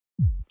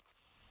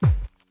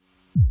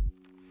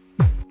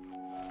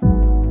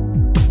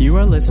You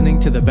are listening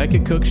to The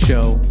Becket Cook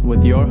Show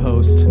with your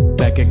host,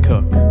 Becket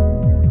Cook.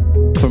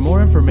 For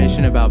more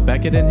information about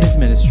Becket and his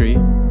ministry,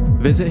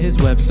 visit his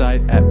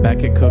website at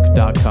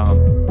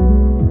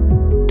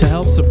becketcook.com. To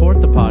help support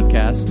the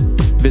podcast,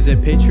 visit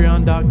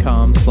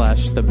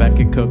patreon.com/The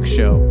Becket Cook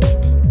Show.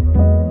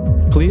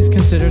 Please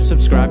consider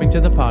subscribing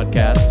to the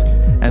podcast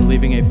and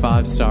leaving a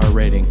 5-star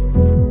rating.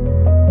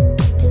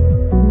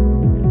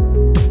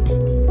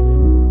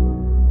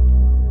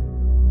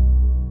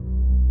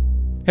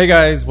 Hey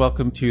guys,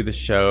 welcome to the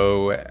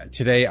show.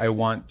 Today I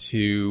want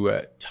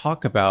to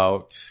talk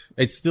about,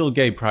 it's still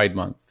Gay Pride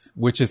Month,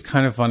 which is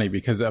kind of funny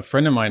because a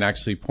friend of mine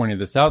actually pointed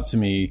this out to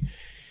me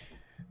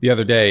the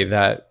other day,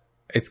 that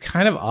it's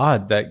kind of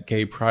odd that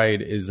Gay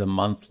Pride is a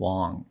month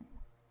long.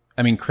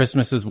 I mean,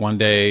 Christmas is one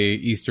day,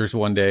 Easter's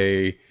one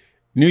day,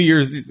 New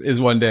Year's is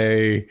one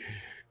day,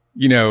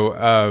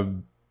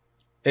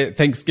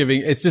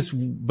 Thanksgiving, it's just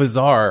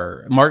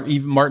bizarre.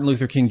 Even Martin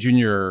Luther King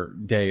Jr.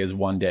 Day is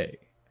one day.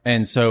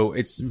 And so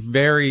it's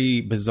very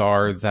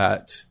bizarre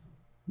that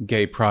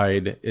Gay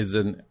Pride is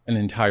an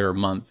entire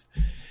month.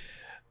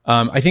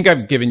 I think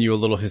I've given you a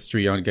little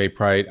history on Gay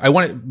Pride.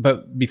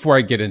 But before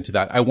I get into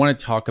that, I want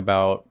to talk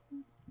about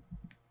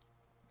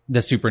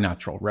the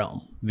supernatural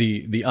realm,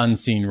 the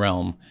unseen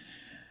realm.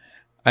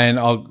 And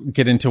I'll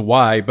get into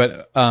why.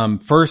 But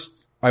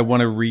first, I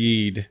want to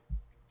read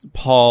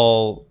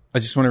Paul. I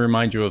just want to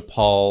remind you of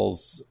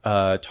Paul's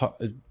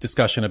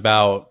discussion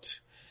about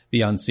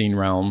the unseen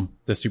realm,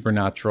 the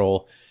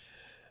supernatural,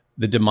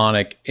 the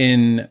demonic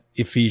in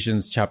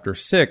Ephesians chapter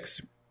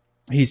 6.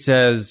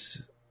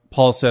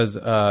 Paul says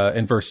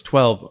in verse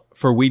 12,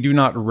 "For we do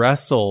not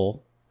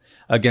wrestle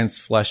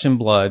against flesh and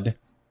blood,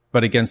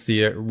 but against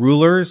the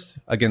rulers,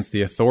 against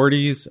the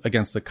authorities,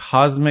 against the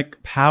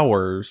cosmic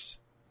powers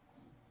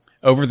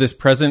over this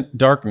present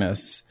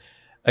darkness,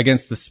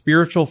 against the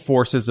spiritual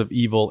forces of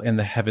evil in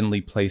the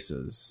heavenly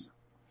places."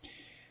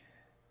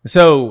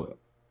 So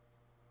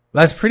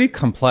that's pretty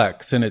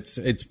complex, and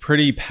it's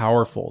pretty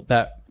powerful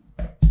that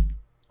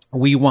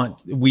we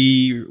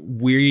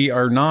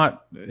are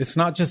not, it's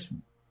not just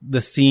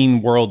the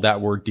seen world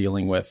that we're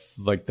dealing with,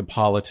 like the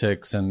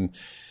politics and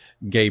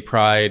gay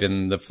pride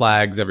and the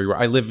flags everywhere.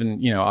 I live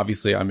in,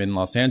 obviously I'm in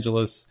Los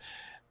Angeles,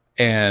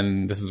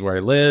 and this is where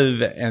I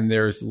live, and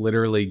there's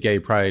literally gay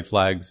pride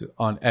flags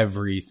on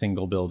every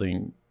single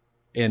building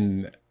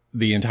in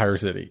the entire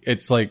city.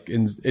 It's like,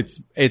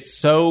 it's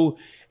so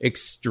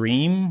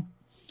extreme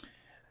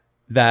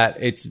that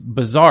it's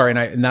bizarre.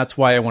 And that's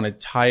why I want to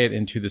tie it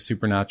into the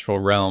supernatural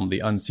realm, the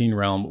unseen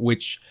realm,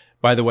 which,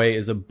 by the way,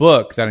 is a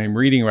book that I'm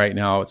reading right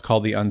now. It's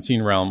called The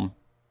Unseen Realm,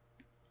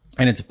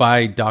 and it's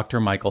by Dr.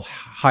 Michael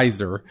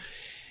Heiser.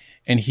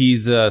 And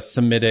he's a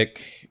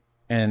Semitic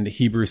and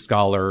Hebrew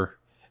scholar,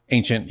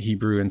 ancient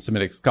Hebrew and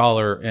Semitic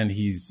scholar, and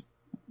he's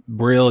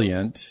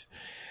brilliant.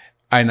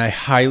 And I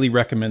highly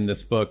recommend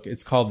this book.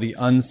 It's called The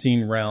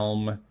Unseen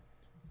Realm.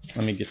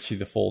 Let me get you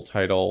the full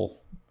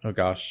title. Oh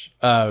gosh.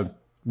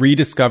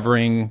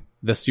 Rediscovering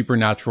the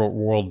Supernatural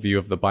Worldview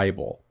of the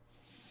Bible.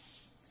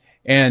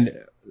 And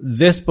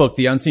this book,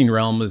 The Unseen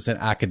Realm, is an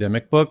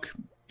academic book.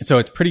 So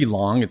it's pretty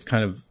long.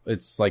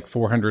 It's like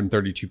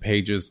 432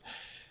 pages.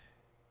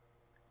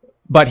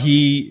 But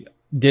he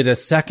did a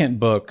second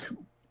book,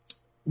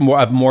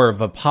 more of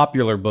a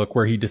popular book,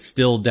 where he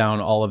distilled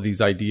down all of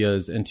these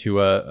ideas into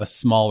a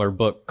smaller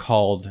book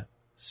called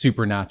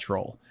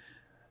Supernatural: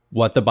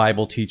 What the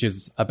Bible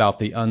Teaches About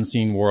the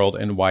Unseen World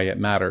and Why It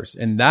Matters.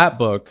 And that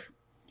book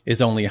is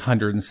only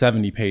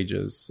 170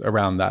 pages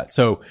around that.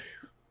 So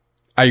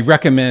I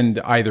recommend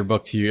either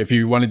book to you. If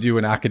you want to do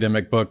an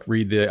academic book,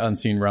 read The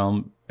Unseen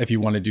Realm. If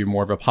you want to do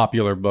more of a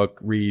popular book,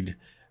 read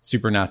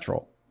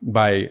Supernatural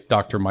by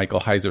Dr. Michael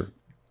Heiser.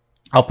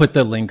 I'll put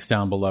the links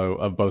down below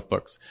of both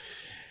books.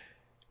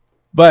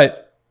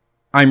 But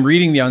I'm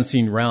reading The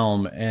Unseen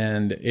Realm,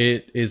 and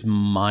it is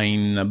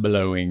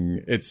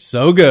mind-blowing. It's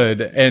so good.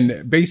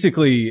 And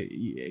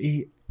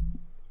basically,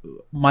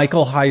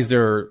 Michael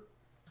Heiser,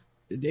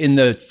 in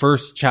the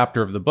first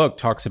chapter of the book,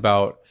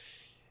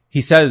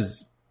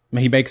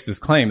 he makes this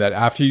claim that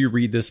after you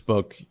read this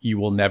book, you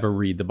will never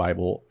read the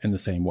Bible in the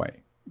same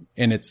way.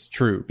 And it's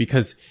true,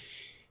 because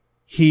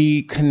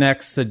he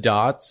connects the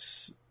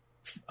dots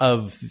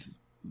of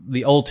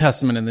the Old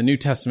Testament and the New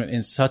Testament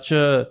in such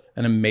an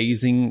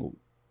amazing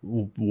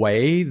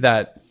way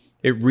that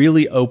it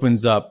really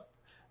opens up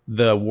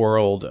the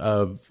world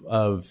of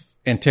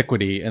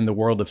antiquity and the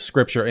world of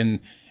Scripture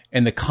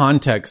and the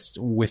context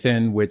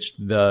within which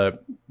the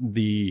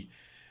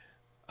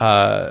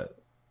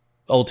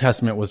Old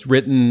Testament was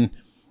written,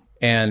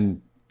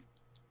 and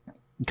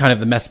kind of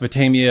the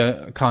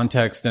Mesopotamia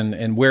context,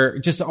 and where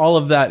just all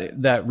of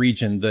that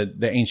region,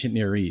 the ancient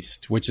Near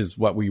East, which is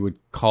what we would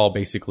call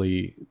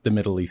basically the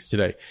Middle East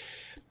today.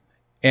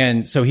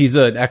 And so he's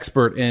an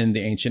expert in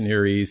the ancient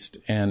Near East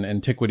and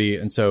antiquity.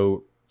 And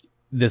so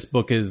this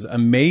book is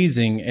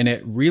amazing. And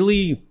it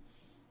really,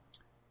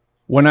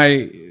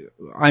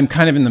 I'm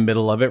kind of in the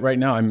middle of it right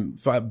now. I'm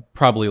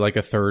probably like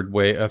a third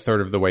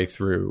of the way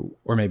through,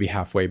 or maybe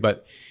halfway,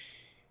 but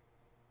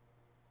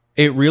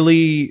it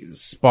really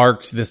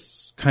sparked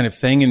this kind of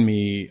thing in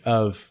me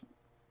of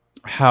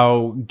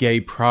how gay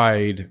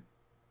pride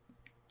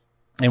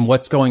and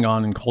what's going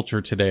on in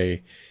culture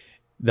today,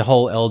 the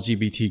whole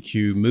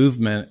LGBTQ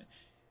movement,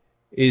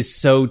 is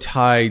so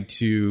tied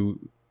to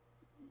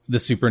the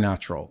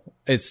supernatural.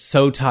 It's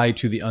so tied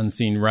to the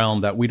unseen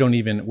realm that we're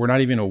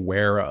not even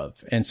aware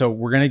of. And so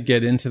we're going to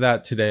get into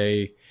that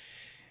today.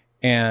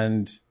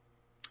 And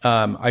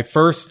I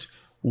first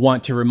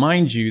want to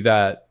remind you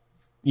that,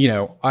 you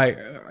know,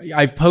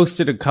 I've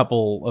posted a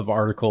couple of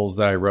articles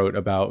that I wrote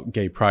about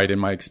gay pride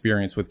and my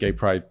experience with gay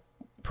pride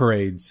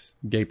parades,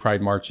 gay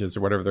pride marches,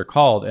 or whatever they're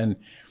called. And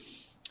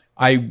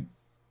I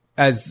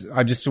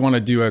just want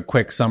to do a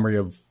quick summary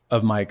of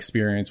my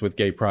experience with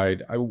gay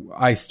pride.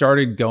 I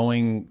started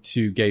going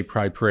to gay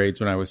pride parades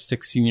when I was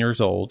 16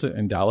 years old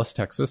in Dallas,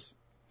 Texas.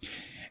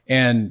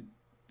 And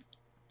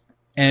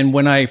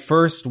when I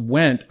first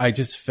went, I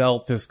just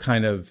felt this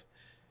kind of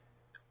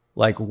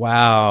like,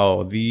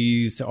 wow,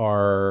 these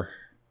are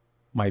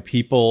my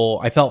people.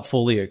 I felt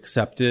fully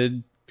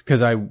accepted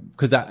because I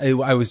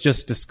was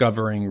just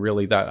discovering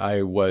really that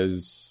I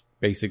was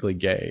basically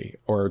gay,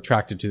 or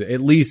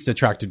at least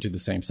attracted to the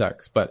same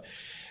sex. But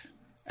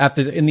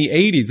in the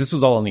 80s, this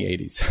was all in the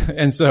 80s.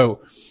 And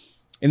so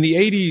in the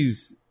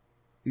 80s,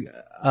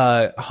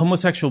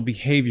 homosexual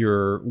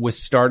behavior was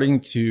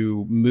starting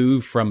to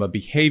move from a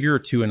behavior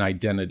to an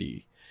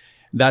identity.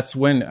 That's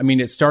when, I mean,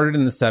 it started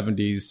in the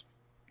 70s.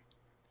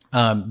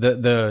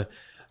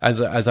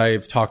 As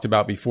I've talked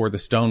about before, the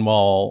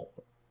Stonewall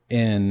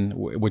Inn,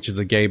 which is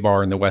a gay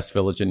bar in the West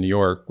Village in New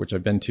York, which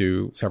I've been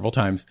to several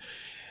times,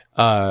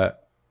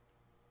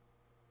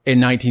 in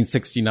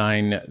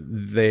 1969,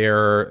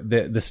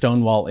 the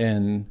Stonewall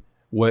Inn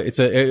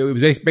it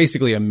was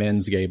basically a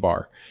men's gay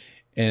bar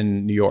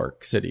in New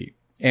York City,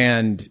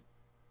 and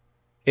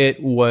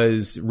it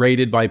was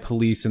raided by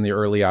police in the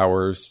early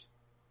hours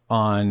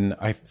on,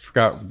 I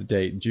forgot the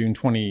date, June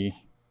 28th,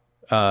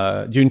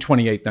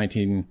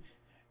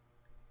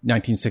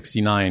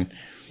 1969,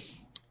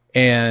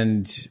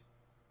 and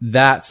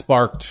that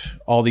sparked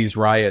all these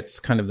riots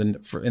kind of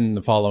in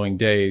the following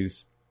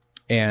days,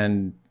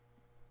 and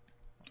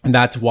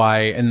that's why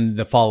in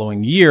the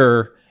following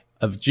year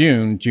of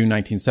June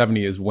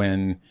 1970 is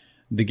when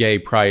the gay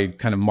pride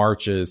kind of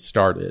marches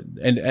started.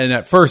 And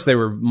at first they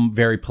were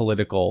very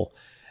political.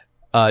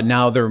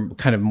 Now they're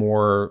kind of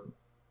more,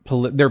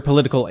 they're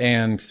political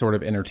and sort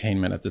of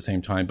entertainment at the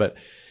same time. But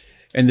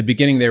in the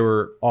beginning, they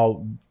were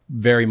all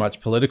very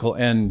much political.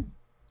 And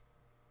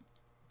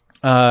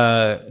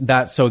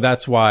that's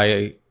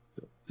why,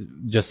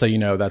 just so you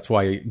know, that's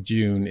why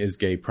June is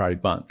Gay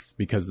Pride Month,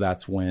 because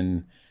that's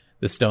when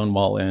the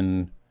Stonewall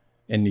Inn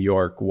in New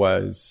York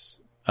was,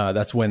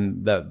 that's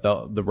when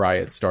the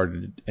riot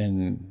started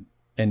in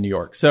New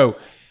York. So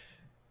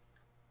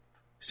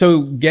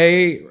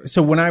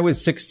when I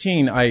was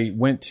 16, I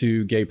went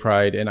to Gay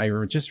Pride, and I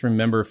just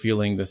remember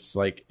feeling this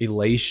like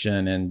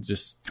elation and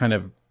just kind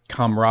of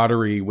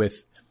camaraderie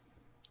with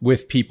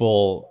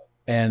people.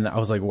 And I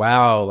was like,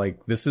 wow,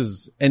 like this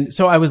is, and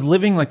so I was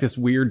living like this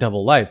weird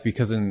double life,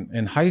 because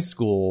in high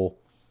school,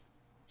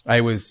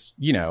 I was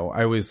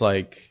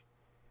like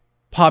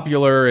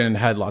popular and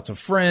had lots of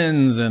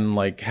friends and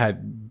like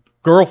had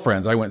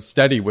girlfriends. I went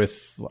steady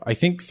with, I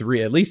think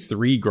at least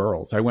three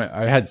girls.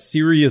 I had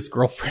serious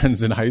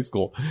girlfriends in high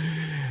school.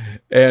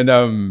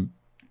 And,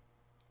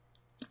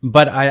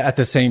 but at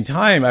the same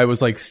time, I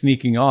was like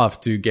sneaking off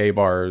to gay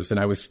bars, and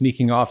I was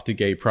sneaking off to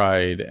gay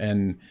pride,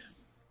 and,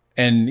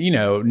 you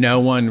know, no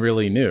one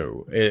really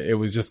knew. It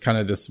was just kind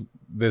of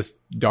this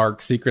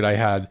dark secret I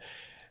had.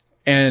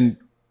 And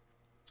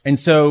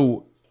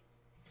so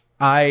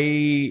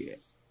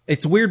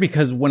it's weird,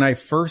 because when I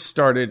first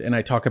started, and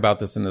I talk about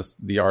this in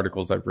the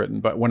articles I've written,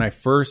 but when I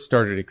first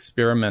started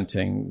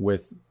experimenting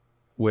with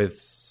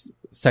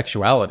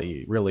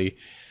sexuality, really,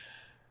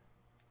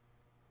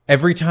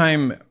 every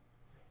time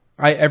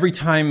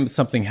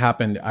something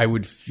happened, I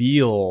would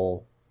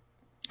feel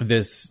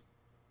this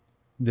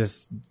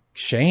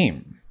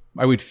shame.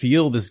 I would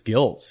feel this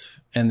guilt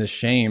and the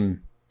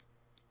shame.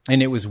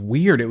 And it was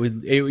weird.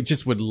 It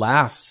just would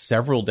last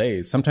several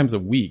days, sometimes a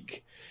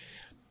week.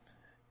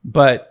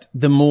 But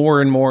the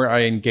more and more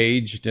I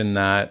engaged in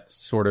that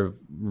sort of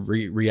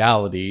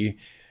reality,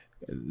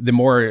 the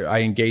more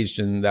I engaged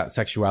in that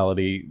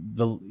sexuality,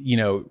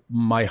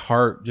 my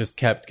heart just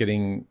kept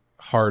getting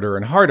harder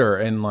and harder.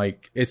 And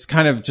like, it's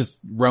kind of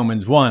just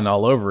Romans 1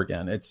 all over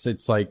again.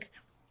 It's like,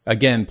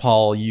 again,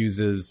 Paul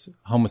uses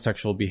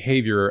homosexual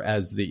behavior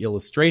as the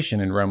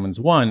illustration in Romans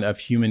 1 of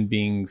human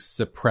beings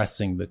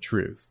suppressing the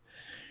truth.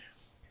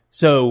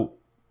 So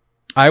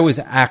I was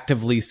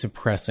actively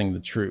suppressing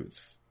the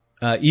truth.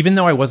 Even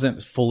though I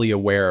wasn't fully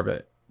aware of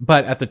it.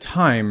 But at the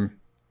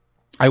time,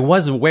 I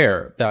was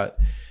aware that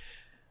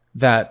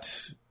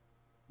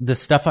the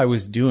stuff I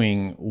was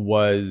doing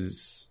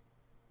was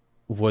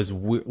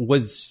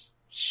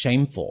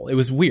shameful. It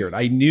was weird.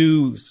 I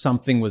knew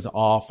something was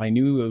off. I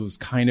knew it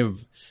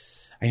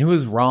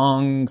was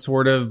wrong,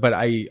 sort of, but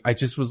I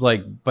just was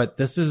like, but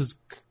this is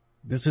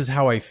this is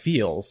how I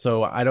feel.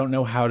 So I don't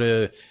know how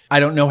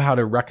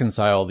to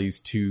reconcile these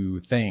two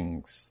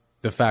things.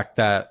 The fact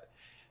that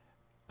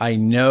I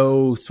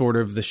know sort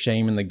of the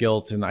shame and the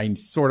guilt, and I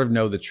sort of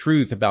know the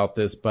truth about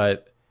this,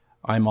 but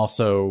I'm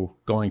also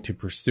going to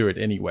pursue it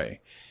anyway.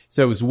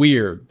 So it was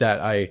weird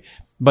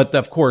but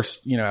of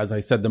course, as I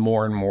said, the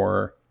more and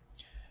more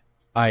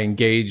I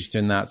engaged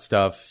in that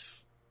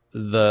stuff,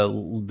 the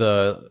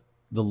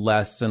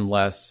less and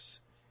less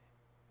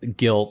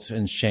guilt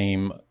and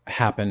shame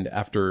happened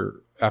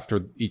after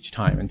each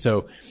time. And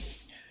so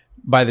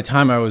by the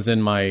time I was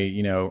in my,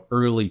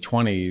 early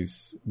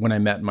 20s, when I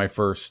met my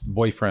first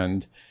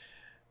boyfriend,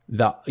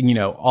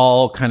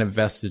 all kind of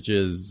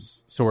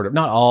vestiges, sort of,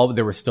 not all,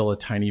 there was still a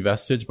tiny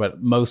vestige,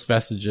 but most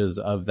vestiges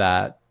of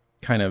that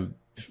kind of,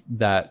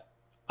 that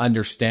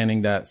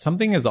understanding that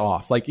something is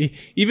off. Like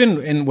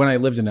even when I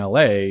lived in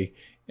LA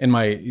in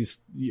my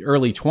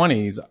early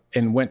 20s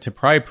and went to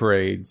pride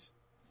parades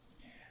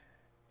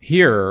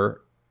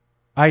here,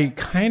 I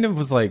kind of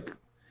was like,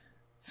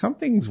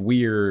 something's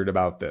weird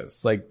about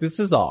this. Like, this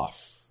is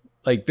off.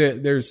 Like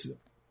there's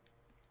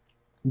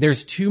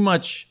too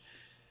much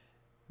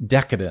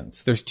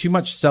decadence. There's too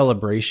much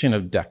celebration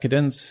of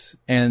decadence.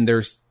 And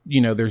there's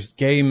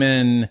gay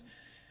men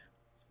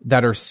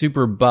that are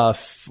super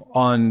buff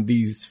on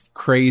these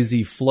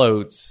crazy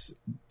floats,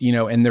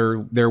 and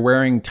they're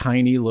wearing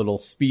tiny little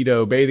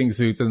Speedo bathing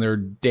suits and they're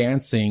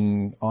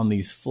dancing on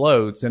these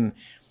floats. And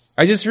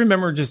I just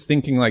remember just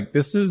thinking, like,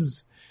 this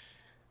is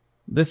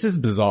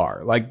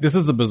bizarre. Like, this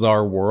is a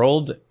bizarre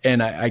world.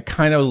 And I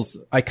kind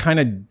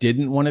of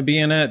didn't want to be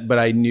in it, but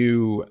I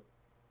knew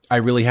I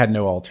really had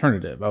no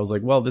alternative. I was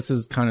like, well, this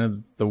is kind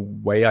of the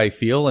way I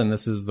feel, and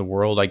this is the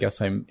world I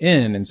guess I'm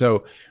in. And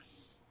so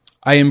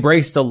I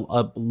embraced a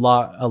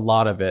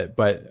lot of it,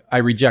 but I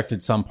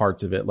rejected some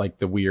parts of it, like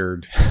the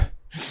weird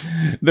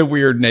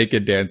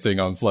naked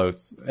dancing on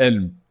floats.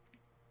 And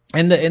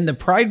the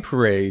pride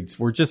parades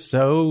were just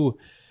so,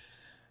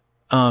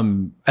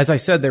 as I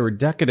said, they were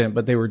decadent,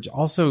 but they were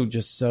also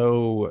just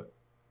so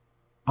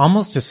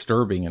almost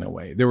disturbing in a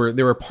way. There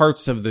were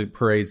parts of the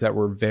parades that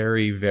were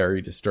very,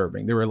 very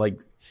disturbing. There were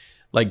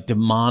like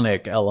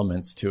demonic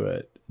elements to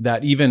it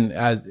that even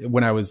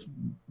when I was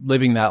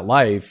living that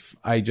life,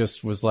 I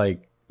just was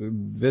like,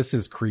 this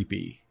is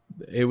creepy.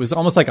 It was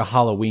almost like a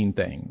Halloween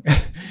thing.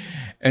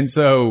 And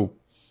so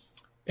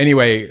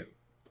anyway,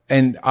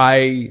 and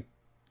I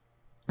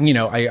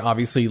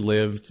obviously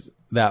lived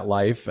that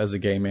life as a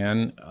gay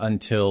man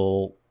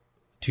until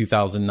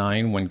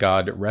 2009, when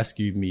God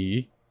rescued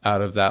me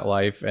out of that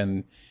life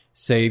and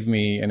saved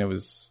me. And it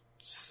was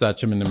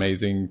such an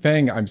amazing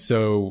thing. I'm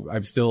still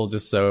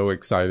just so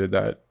excited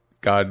that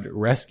God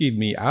rescued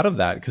me out of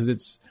that, because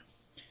it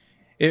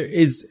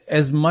is,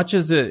 as much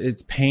as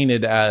it's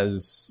painted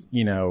as,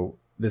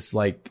 this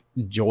like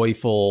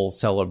joyful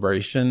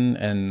celebration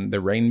and the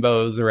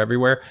rainbows are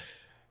everywhere,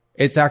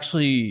 it's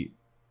actually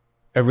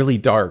a really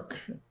dark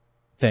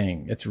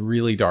thing. It's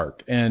really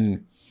dark.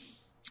 And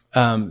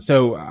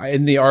so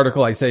in the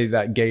article, I say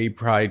that gay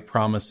pride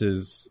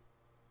promises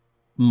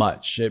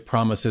much. It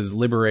promises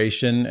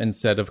liberation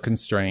instead of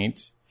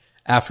constraint,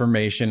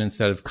 affirmation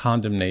instead of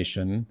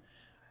condemnation,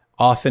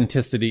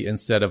 authenticity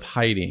instead of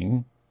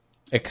hiding,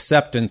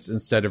 acceptance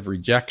instead of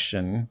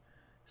rejection,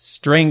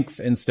 strength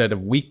instead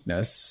of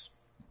weakness.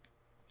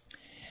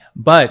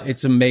 But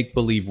it's a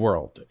make-believe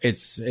world.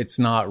 It's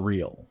not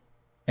real.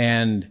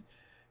 And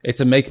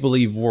it's a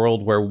make-believe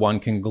world where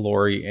one can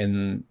glory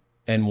in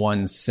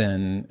one's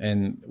sin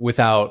and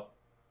without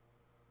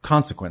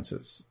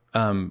consequences.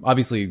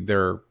 Obviously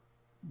there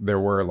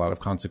were a lot of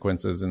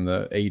consequences in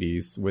the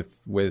 80s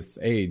with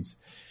AIDS,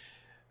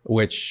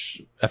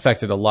 which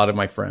affected a lot of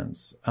my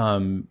friends.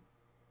 And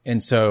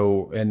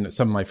some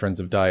of my friends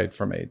have died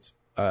from AIDS,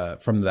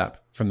 from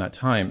that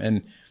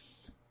time.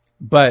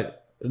 But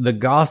the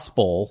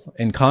gospel,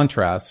 in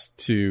contrast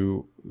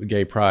to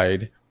gay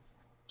pride,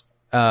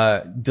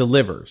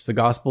 delivers. The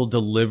gospel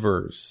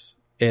delivers.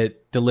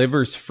 It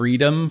delivers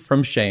freedom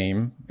from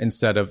shame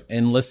instead of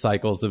endless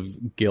cycles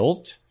of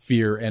guilt,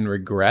 fear, and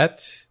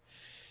regret.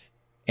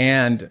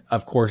 And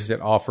of course,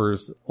 it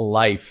offers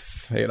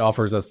life. It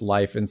offers us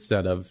life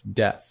instead of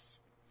death.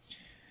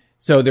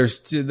 So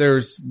it's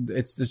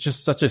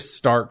just such a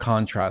stark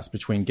contrast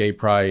between gay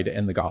pride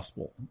and the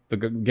gospel. The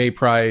gay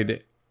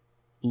pride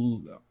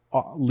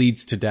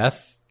leads to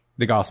death.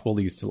 The gospel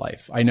leads to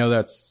life. I know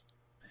that's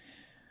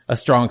a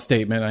strong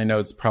statement. I know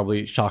it's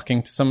probably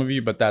shocking to some of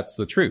you, but that's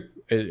the truth.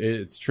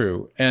 It's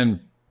true.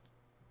 And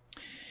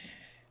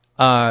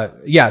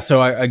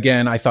so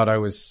I thought I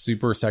was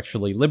super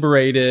sexually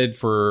liberated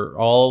for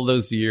all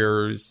those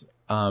years.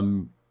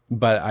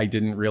 But I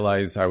didn't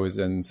realize I was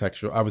in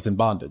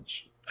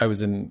bondage. I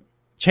was in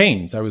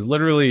chains. I was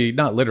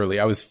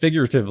I was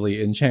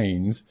figuratively in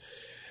chains.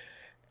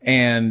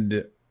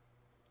 And,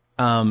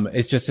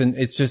 it's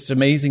just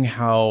amazing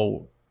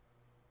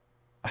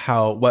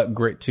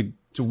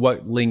to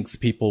what lengths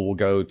people will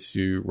go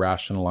to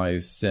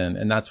rationalize sin.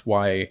 And that's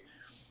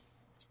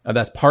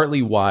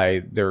partly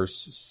why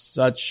there's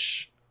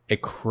such a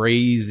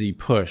crazy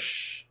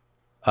push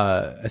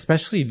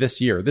especially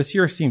this year. This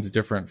year seems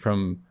different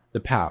from the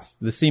past.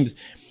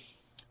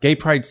 Gay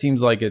pride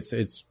seems like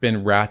it's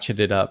been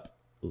ratcheted up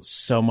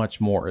so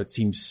much more. It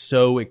seems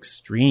so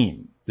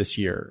extreme this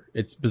year.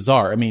 It's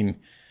bizarre. I mean,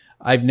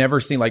 I've never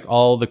seen like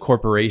all the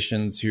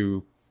corporations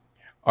who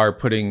are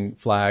putting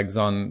flags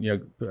on,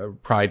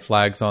 pride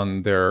flags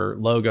on their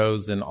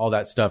logos and all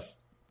that stuff.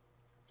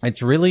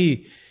 It's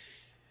really,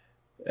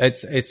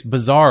 it's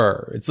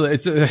bizarre. It's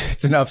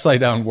an upside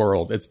down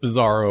world. It's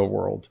bizarro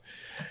world.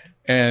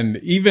 And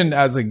even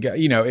as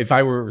if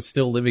I were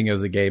still living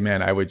as a gay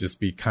man, I would just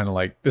be kind of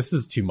like, this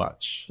is too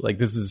much. Like,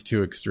 this is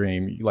too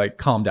extreme. Like,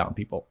 calm down,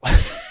 people.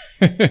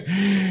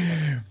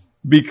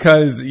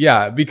 Because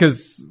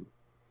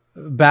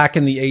back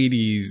in the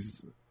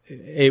 80s,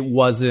 it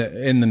wasn't,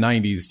 in the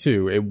 90s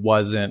too, it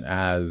wasn't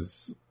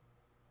as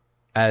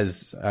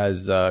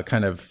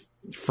kind of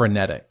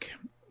frenetic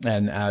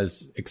and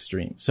as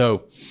extreme.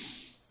 So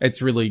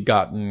it's really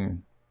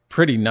gotten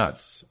pretty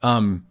nuts.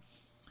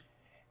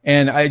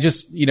 And I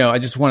just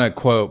want to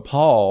quote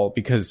Paul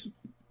because,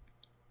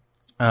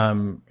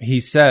 he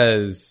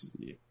says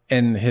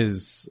in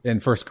 1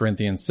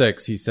 Corinthians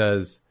 6, he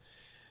says,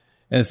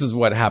 and this is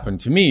what happened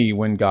to me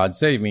when God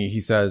saved me.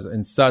 He says,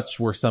 and such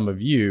were some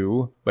of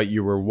you, but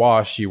you were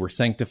washed, you were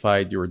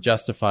sanctified, you were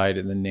justified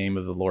in the name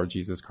of the Lord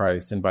Jesus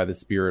Christ and by the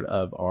Spirit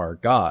of our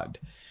God.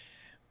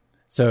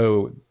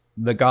 So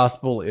the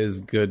gospel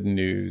is good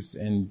news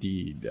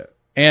indeed.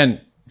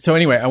 And so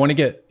anyway, I want to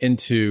get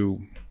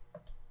into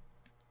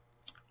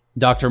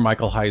Dr.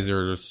 Michael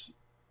Heiser's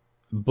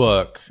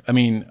book. I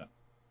mean,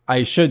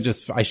 I should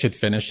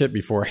finish it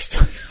before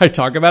I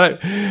talk about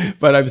it,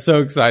 but I'm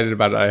so excited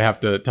about it. I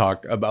have to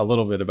talk a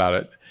little bit about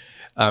it.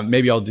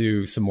 Maybe I'll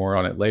do some more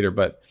on it later,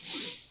 but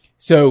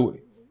so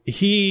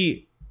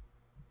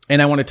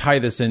and I want to tie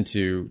this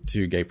into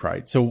gay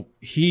pride. So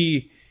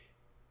he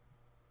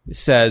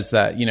says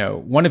that,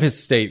 one of his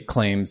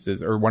statements is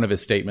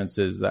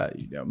that,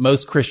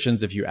 most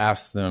Christians, if you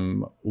ask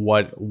them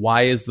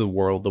why is the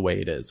world the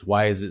way it is?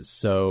 Why is it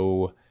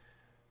so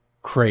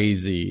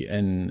crazy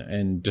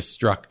and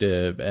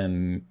destructive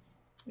and,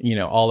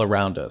 all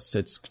around us?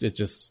 It's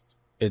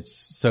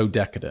so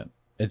decadent.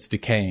 It's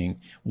decaying.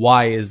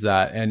 Why is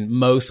that? And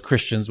most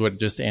Christians would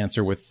just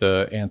answer with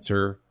the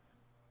answer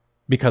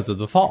because of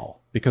the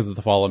fall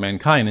of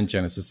mankind in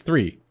Genesis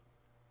 3.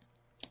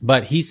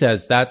 But he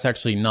says that's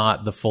actually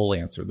not the full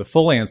answer. The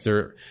full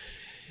answer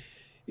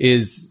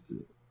is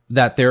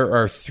that there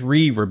are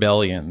 3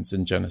 rebellions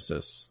in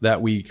Genesis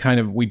that we kind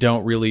of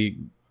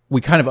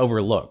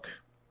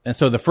overlook. And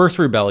so the first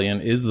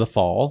rebellion is the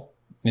fall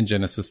in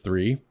Genesis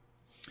 3.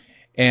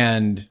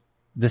 And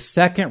the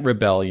second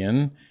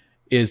rebellion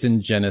is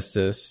in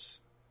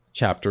Genesis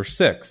chapter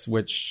 6,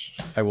 which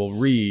I will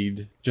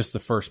read just the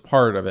first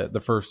part of it,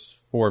 the first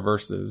 4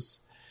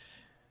 verses,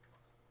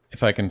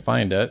 if I can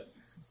find it.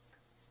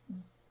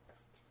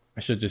 I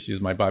should just use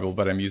my Bible,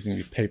 but I'm using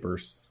these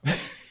papers.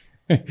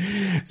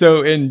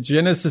 So in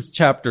Genesis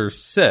chapter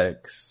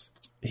 6,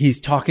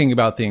 he's talking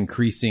about the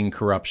increasing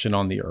corruption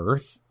on the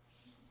earth.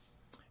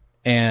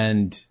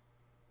 And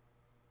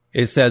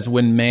it says,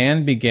 when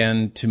man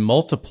began to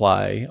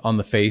multiply on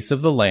the face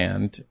of the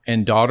land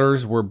and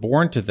daughters were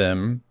born to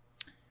them,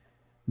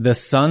 the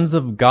sons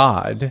of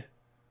God,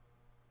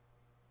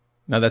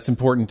 now that's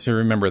important to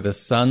remember, the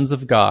sons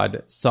of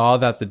God saw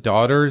that the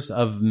daughters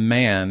of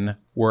man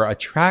were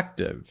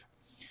attractive,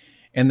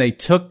 and they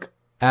took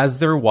as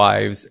their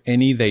wives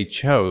any they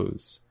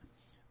chose.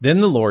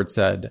 Then the Lord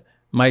said,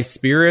 my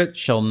spirit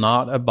shall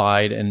not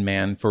abide in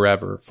man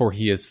forever, for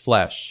he is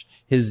flesh.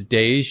 His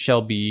days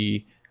shall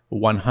be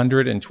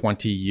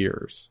 120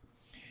 years.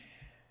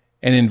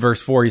 And in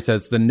verse 4, he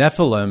says, the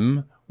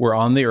Nephilim were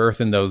on the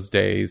earth in those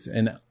days,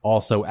 and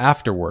also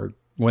afterward,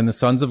 when the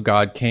sons of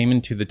God came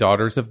into the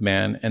daughters of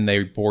man, and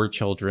they bore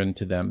children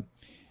to them.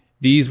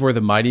 These were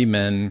the mighty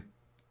men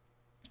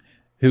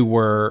who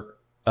were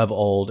of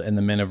old, and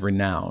the men of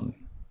renown,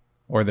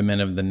 or the men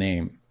of the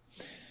name.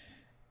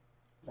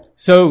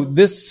 So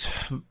this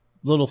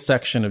little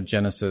section of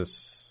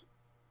Genesis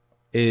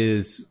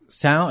is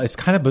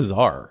kind of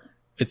bizarre.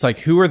 It's like,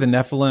 who are the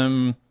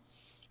Nephilim?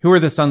 Who are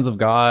the sons of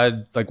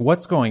God? Like,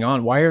 what's going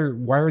on? Why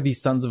are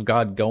these sons of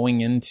God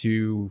going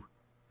into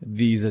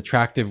these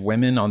attractive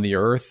women on the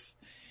earth?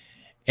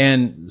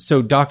 And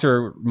so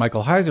Dr.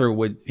 Michael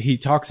Heiser he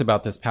talks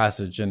about this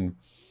passage, and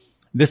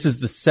this is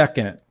the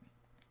second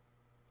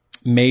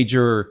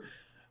major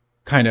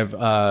kind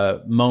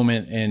of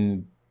moment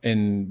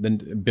in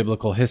the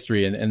biblical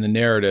history and the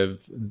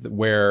narrative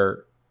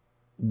where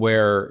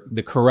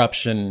the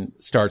corruption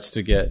starts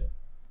to get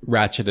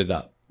ratcheted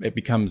up. It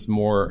becomes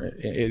more,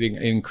 it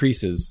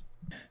increases.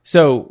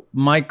 So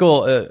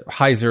Michael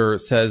Heiser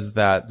says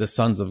that the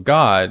sons of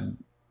God,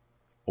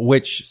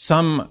 which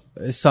some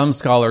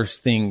scholars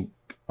think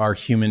are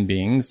human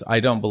beings, I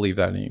don't believe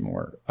that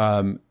anymore.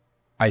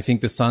 I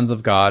think the sons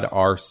of God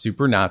are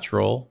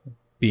supernatural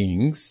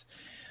beings.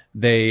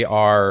 They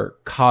are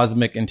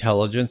cosmic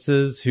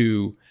intelligences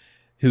who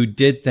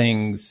did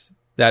things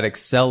that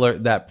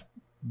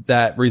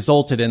that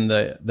resulted in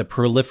the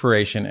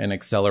proliferation and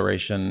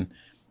acceleration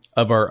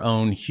of our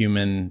own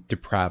human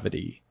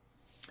depravity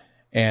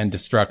and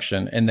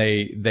destruction. And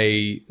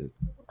they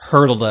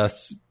hurtled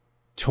us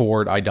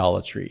toward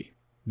idolatry,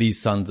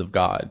 these sons of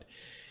God.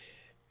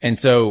 And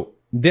so,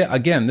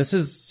 again, this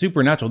is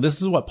supernatural.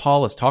 This is what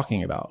Paul is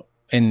talking about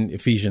in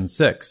Ephesians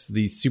 6,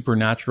 the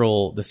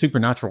supernatural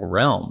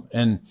realm.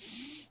 And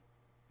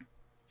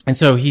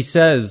so he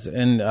says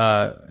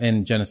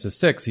in Genesis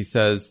 6, he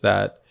says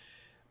that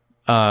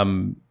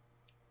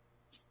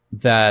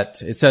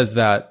it says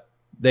that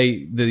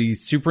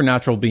these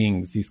supernatural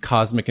beings, these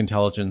cosmic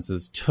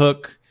intelligences,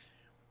 took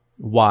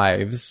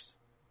wives,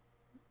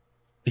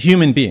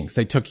 human beings.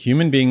 They took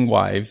human being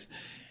wives,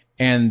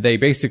 and they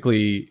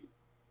basically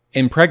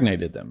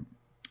impregnated them.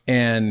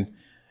 And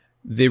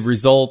the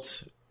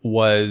result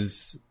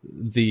was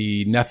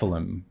the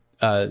Nephilim.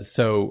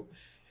 So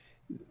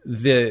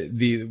the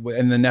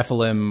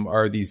Nephilim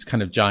are these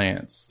kind of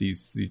giants,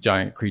 these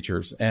giant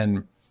creatures.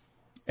 And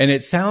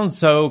it sounds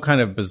so kind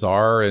of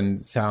bizarre and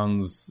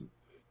sounds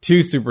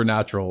too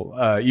supernatural,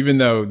 even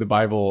though the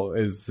Bible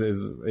is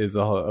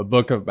a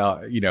book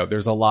about,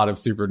 there's a lot of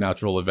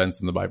supernatural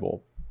events in the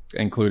Bible,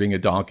 including a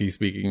donkey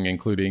speaking,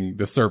 including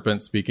the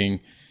serpent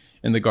speaking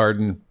in the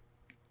garden,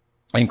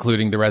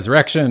 including the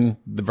resurrection,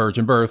 the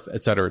virgin birth,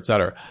 et cetera, et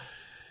cetera.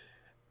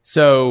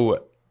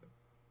 So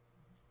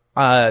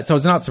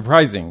it's not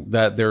surprising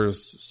that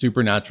there's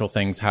supernatural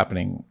things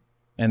happening,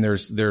 and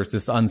there's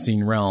this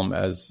unseen realm,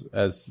 as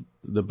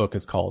the book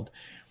is called.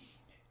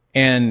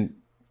 And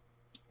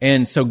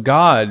so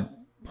God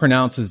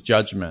pronounces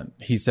judgment.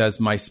 He says,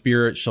 "My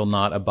spirit shall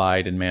not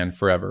abide in man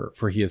forever,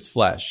 for he is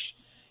flesh.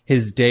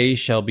 His day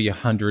shall be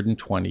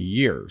 120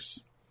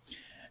 years."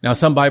 Now,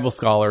 some Bible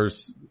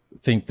scholars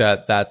think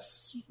that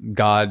that's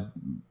God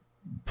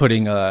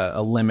putting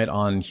a limit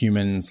on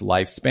humans'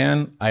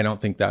 lifespan. I don't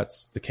think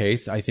that's the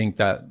case. I think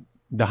that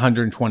the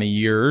 120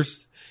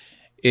 years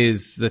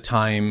is the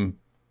time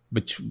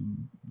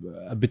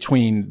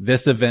between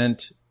this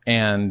event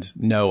and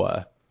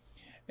Noah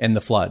and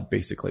the flood,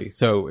 basically.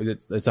 So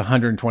it's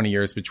 120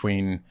 years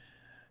between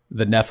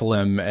the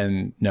Nephilim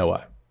and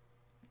Noah,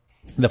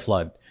 the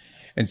flood.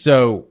 And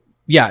so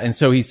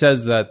he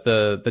says that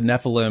the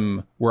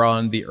Nephilim were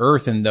on the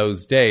earth in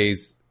those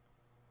days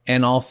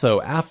and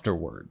also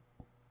afterward,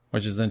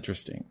 which is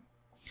interesting.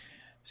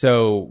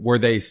 So were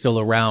they still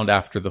around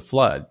after the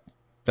flood?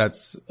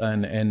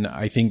 And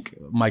I think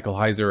Michael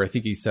Heiser,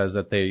 he says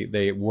that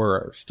they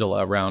were still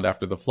around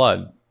after the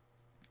flood.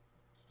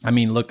 I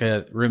mean, look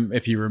at,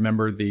 if you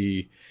remember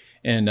is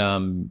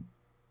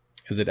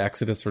it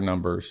Exodus or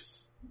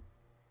Numbers?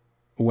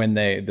 When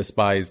the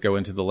spies go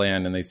into the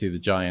land and they see the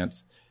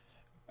giants.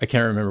 I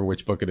can't remember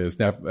which book it is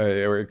now,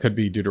 or it could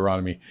be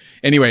Deuteronomy.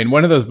 Anyway, in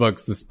one of those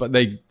books,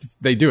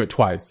 they do it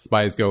twice.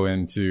 Spies go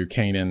into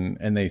Canaan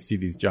and they see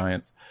these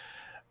giants.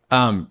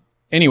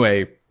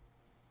 Anyway,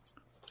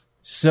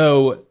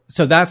 so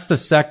that's the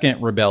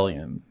second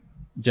rebellion,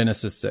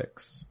 Genesis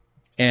 6,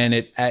 and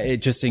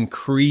it just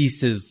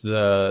increases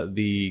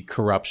the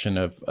corruption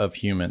of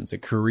humans.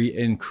 It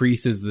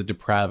increases the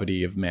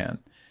depravity of man.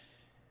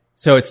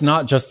 So it's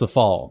not just the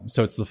fall.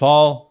 So it's the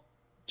fall,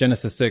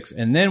 Genesis 6,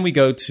 and then we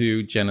go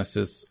to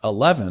Genesis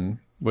 11,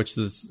 which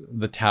is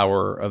the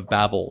Tower of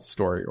Babel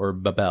story, or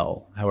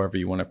Babel, however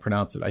you want to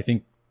pronounce it. I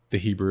think the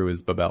Hebrew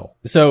is Babel.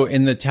 So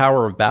in the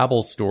Tower of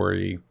Babel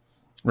story,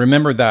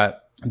 remember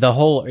that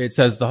it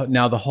says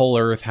now the whole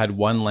earth had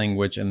one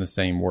language and the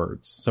same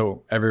words.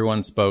 So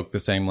everyone spoke the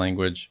same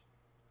language.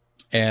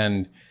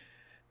 And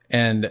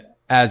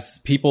as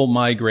people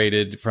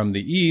migrated from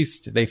the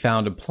east, they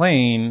found a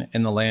plain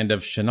in the land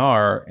of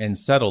Shinar and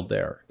settled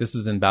there. This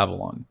is in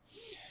Babylon.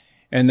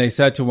 And they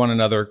said to one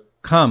another,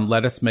 "Come,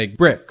 let us make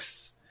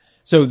bricks."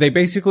 So they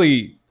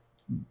basically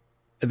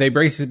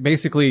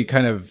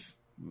kind of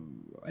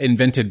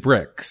invented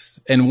bricks.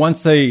 And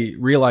once they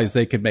realized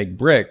they could make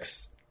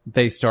bricks,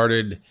 they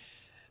started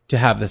to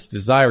have this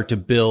desire to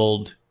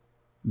build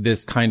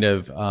this kind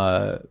of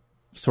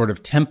sort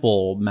of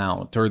temple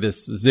mount, or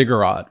this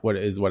ziggurat, what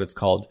it's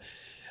called,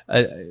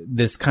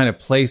 this kind of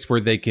place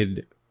where they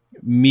could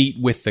meet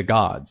with the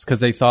gods, because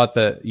they thought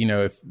that,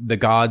 if the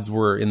gods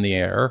were in the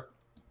air,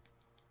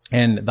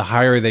 and the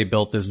higher they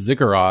built this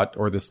ziggurat,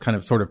 or this kind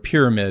of sort of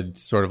pyramid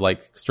sort of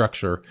like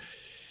structure,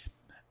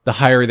 the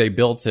higher they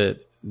built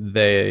it,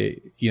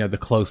 the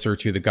closer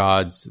to the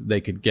gods they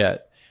could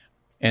get,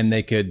 and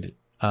they could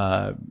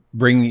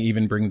bring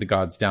the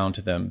gods down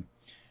to them.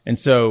 And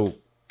so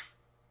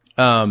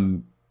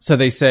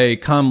they say,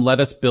 "Come,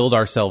 let us build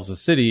ourselves a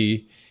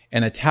city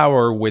and a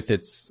tower with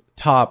its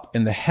top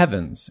in the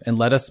heavens, and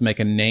let us make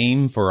a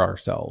name for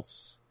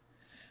ourselves."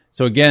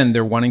 So again,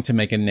 they're wanting to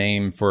make a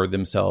name for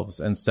themselves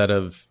instead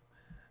of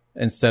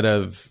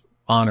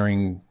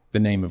honoring the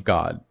name of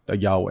God,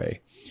 Yahweh.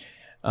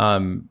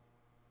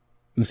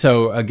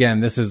 So again,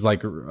 this is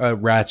like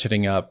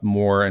ratcheting up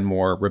more and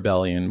more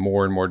rebellion,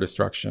 more and more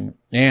destruction.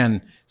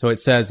 And so it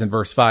says in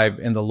verse 5,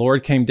 "And the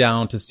Lord came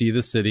down to see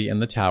the city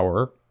and the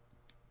tower.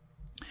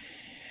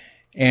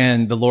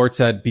 And the Lord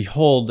said,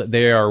 behold,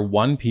 they are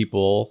one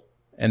people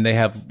and they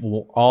have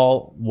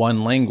all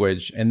one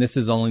language. And this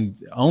is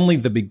only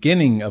the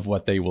beginning of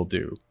what they will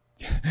do.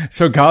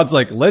 So God's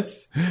like,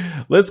 let's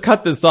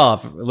cut this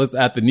off. Let's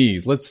at the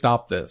knees. Let's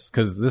stop this,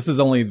 because this is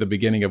only the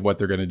beginning of what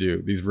they're going to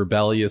do. These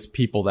rebellious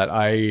people that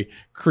I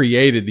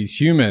created,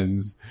 these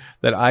humans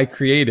that I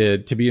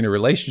created to be in a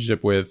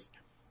relationship with,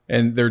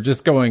 and they're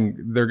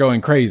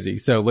going crazy.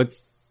 So let's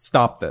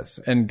stop this.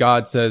 And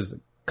God says,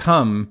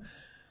 come,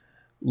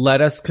 let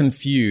us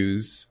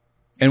confuse.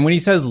 And when he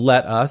says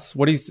let us,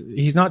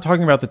 he's not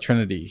talking about the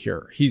Trinity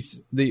here.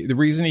 The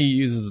reason he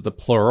uses the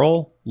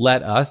plural,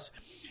 let us,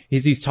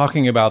 is he's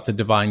talking about the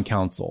divine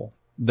council,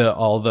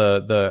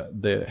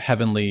 the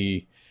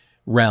heavenly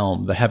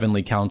realm, the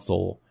heavenly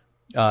council,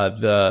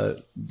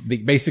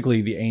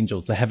 basically the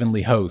angels, the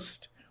heavenly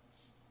host,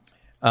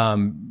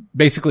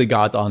 basically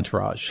God's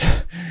entourage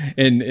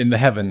in the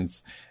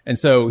heavens. And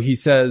so he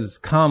says,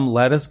 come,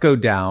 let us go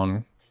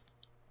down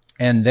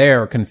and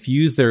there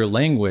confuse their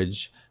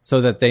language so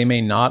that they may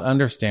not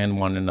understand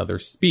one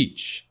another's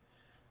speech.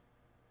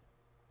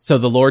 So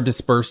the Lord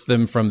dispersed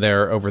them from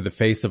there over the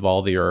face of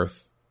all the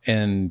earth,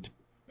 and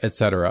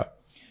etc.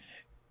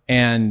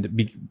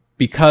 And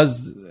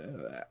because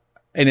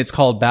it's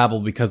called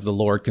Babel because the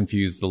Lord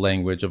confused the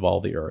language of all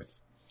the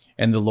earth,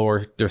 and the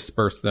Lord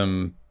dispersed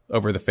them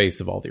over the face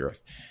of all the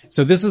earth.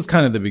 So this is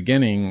kind of the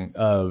beginning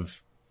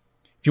of,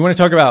 if you want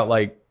to talk about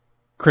like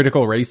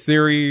critical race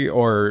theory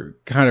or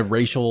kind of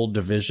racial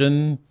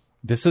division,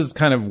 this is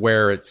kind of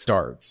where it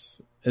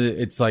starts.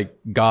 It's like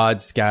God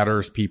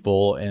scatters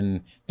people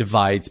and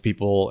divides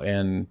people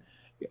and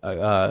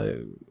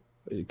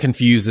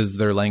confuses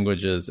their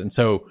languages. And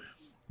so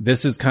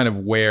this is kind of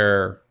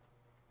where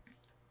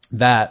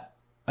that,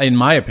 in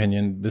my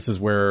opinion, this is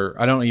where,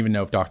 I don't even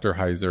know if Dr.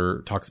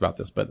 Heiser talks about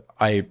this, but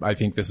I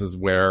think this is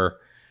where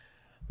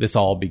this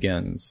all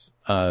begins.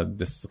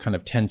 This kind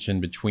of tension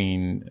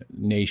between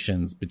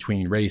nations,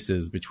 between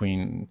races,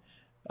 between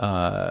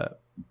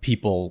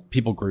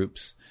people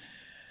groups.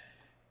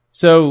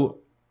 So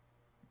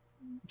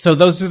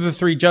those are the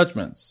three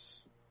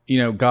judgments. You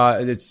know,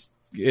 God, it's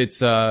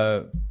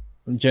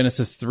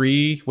Genesis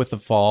 3 with the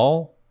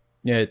fall.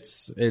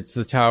 It's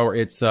the tower.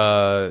 It's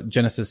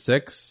Genesis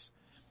 6,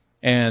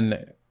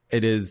 and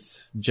it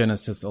is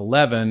Genesis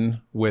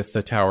 11 with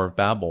the Tower of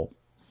Babel.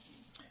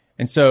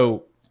 And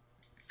so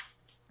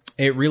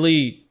it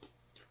really,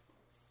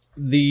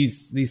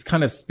 these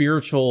kind of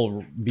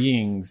spiritual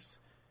beings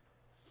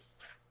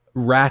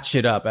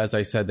ratchet up, as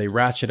I said, they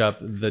ratchet up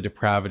the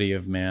depravity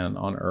of man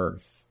on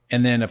earth.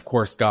 And then of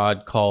course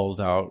God calls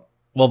out,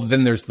 well,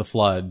 then there's the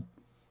flood,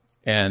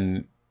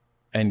 and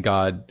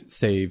God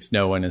saves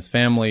Noah and his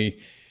family.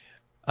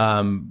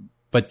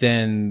 But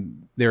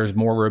then there's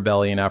more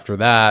rebellion after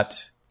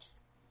that.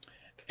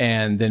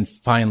 And then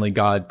finally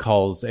God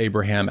calls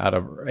Abram out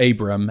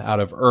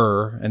of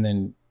Ur, and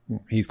then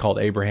he's called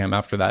Abraham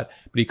after that,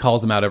 but he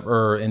calls him out of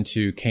Ur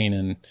into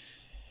Canaan.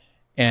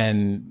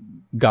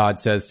 And God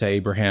says to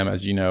Abraham,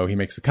 as you know, he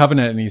makes a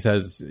covenant and he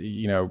says,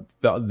 you know,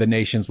 the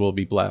nations will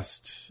be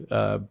blessed,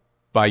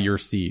 by your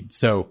seed.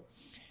 So,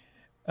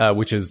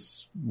 which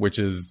is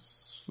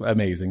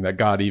amazing that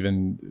God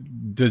even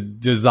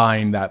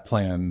designed that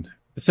plan.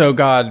 So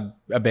God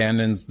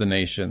abandons the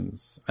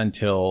nations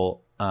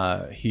until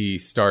he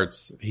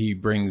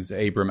brings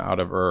Abram out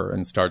of Ur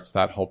and starts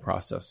that whole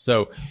process.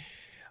 So,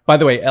 by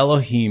the way,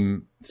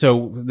 Elohim,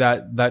 so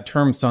that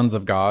term sons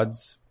of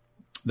gods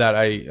that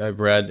I've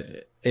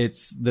read,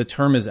 the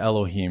term is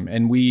Elohim.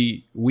 And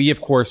we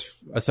of course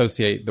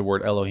associate the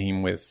word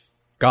Elohim with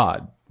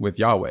God, with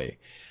Yahweh.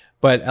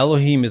 But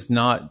Elohim is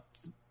not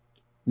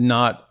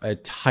a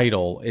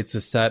title. It's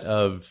a set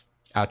of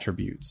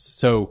attributes.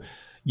 So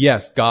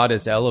yes, God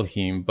is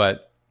Elohim,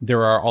 but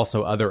there are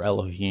also other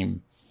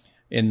Elohim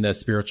in the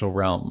spiritual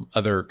realm,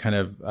 other kind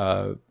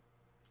of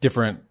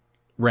different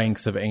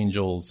ranks of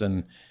angels.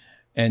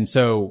 And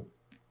so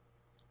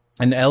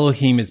an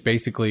Elohim is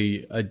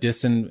basically a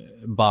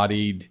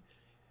disembodied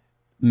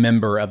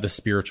member of the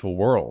spiritual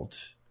world.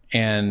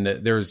 And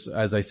there's,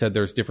 as I said,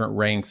 there's different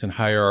ranks and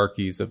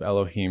hierarchies of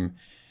Elohim.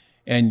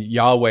 And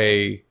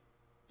Yahweh's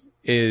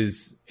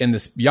in the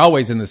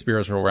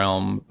spiritual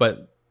realm,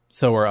 but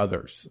so are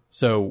others.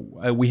 So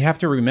we have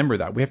to remember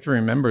that. We have to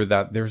remember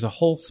that there's a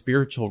whole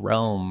spiritual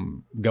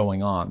realm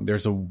going on.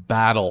 There's a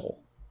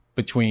battle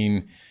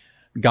between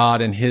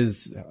God and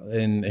his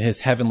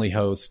heavenly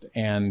host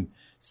and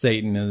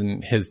Satan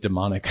and his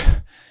demonic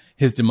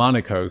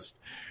host.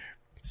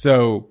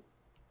 So,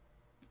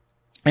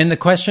 and the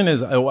question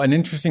is, an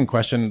interesting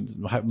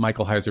question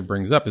Michael Heiser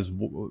brings up is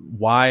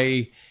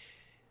why,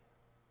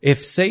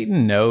 if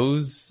Satan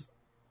knows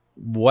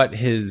what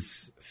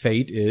his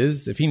fate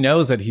is, if he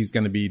knows that he's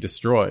going to be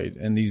destroyed,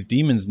 and these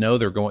demons know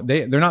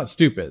they're not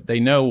stupid. They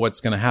know what's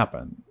going to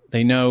happen.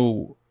 They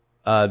know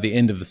the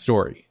end of the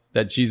story,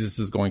 that Jesus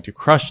is going to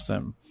crush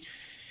them.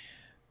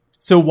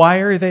 So why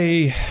are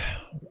they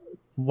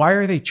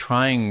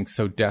trying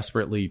so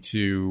desperately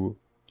to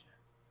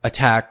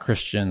attack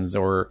Christians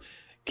or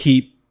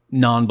keep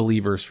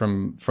non-believers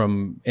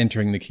from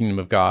entering the kingdom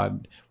of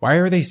God? Why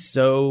are they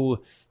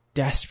so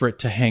desperate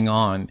to hang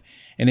on?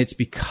 And it's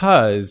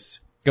because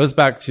it goes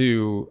back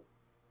to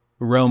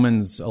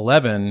Romans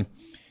 11,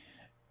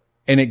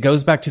 and it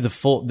goes back to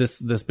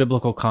this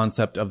biblical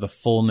concept of the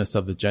fullness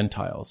of the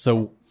Gentiles.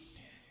 So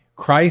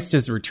Christ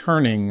is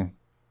returning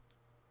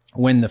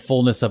when the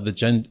fullness of the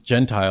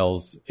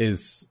Gentiles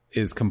is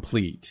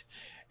complete.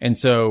 And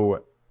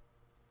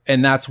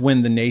that's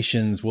when the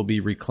nations will be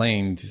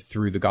reclaimed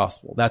through the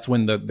gospel. That's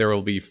when there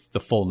will be the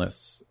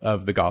fullness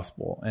of the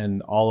gospel,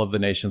 and all of the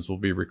nations will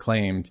be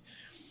reclaimed.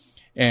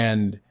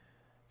 And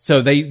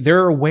so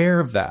they're aware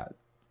of that.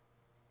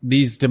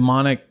 These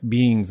demonic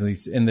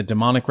beings, in the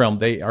demonic realm,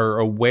 they are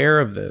aware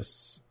of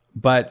this,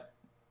 but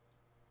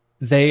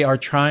they are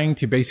trying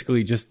to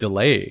basically just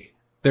delay.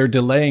 They're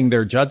delaying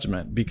their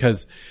judgment,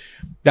 because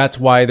that's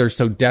why they're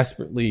so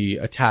desperately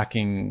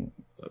attacking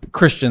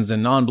Christians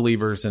and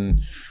non-believers,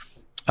 and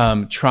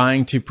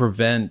trying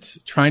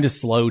to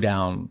slow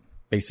down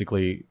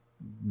basically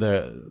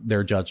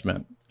their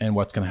judgment and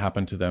what's going to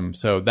happen to them.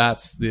 So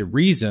that's the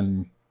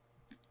reason.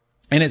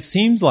 And it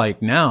seems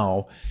like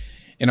now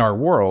in our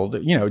world,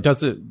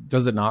 does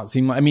it not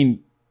seem like, I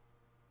mean,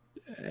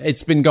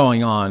 it's been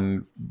going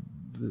on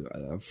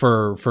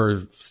for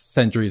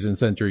centuries and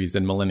centuries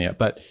and millennia,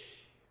 but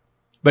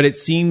it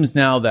seems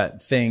now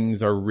that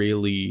things are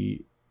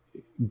really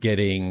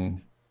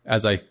getting,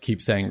 as I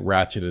keep saying,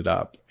 ratcheted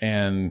up,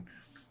 and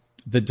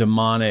the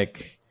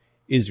demonic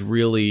is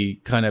really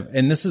kind of,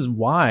 and this is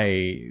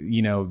why,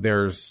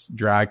 there's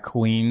Drag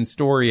Queen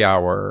Story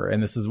Hour,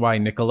 and this is why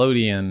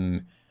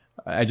Nickelodeon,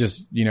 I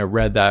just,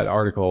 read that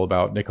article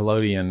about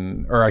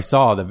Nickelodeon, or I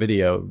saw the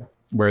video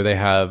where they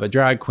have a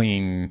drag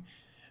queen,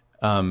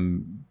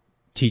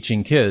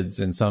 teaching kids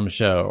in some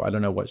show. I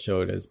don't know what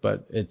show it is,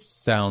 but it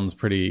sounds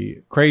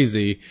pretty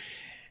crazy.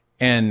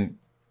 And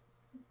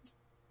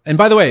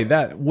by the way,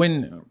 that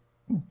when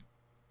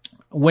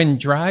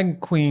drag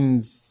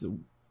queens,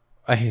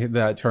 I hate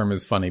that term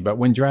is funny, but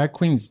when drag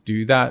queens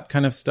do that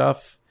kind of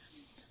stuff,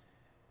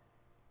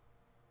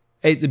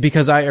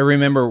 because I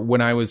remember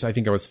when I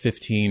think I was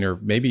 15 or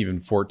maybe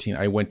even 14,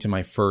 I went to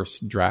my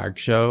first drag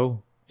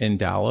show in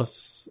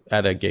Dallas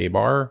at a gay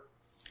bar.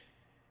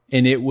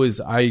 And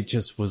I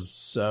just was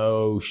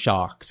so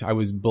shocked. I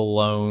was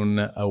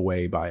blown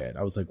away by it.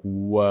 I was like,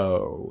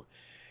 whoa.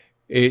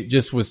 It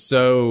just was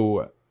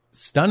so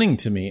stunning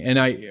to me.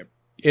 And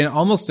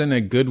almost in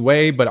a good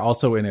way, but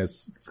also in a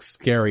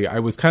scary, I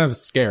was kind of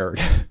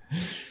scared.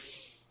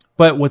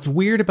 But what's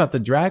weird about the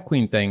drag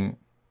queen thing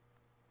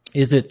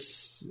is it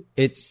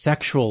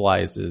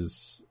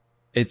sexualizes,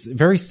 it's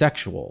very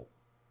sexual.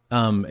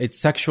 It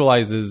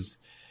sexualizes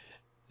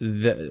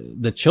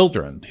the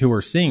children who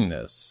are seeing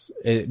this,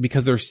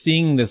 because they're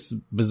seeing this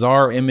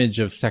bizarre image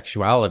of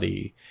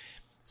sexuality.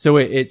 So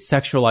it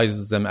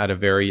sexualizes them at a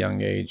very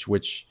young age,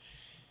 which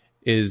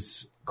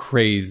is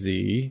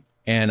crazy.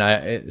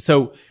 And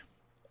so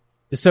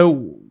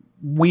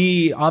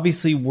we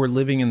obviously we're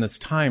living in this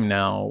time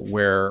now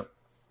where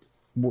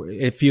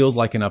it feels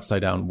like an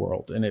upside down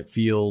world, and it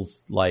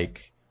feels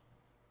like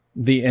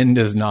the end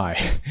is nigh.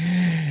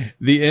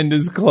 The end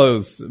is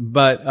close.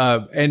 But,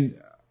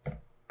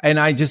 and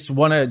I just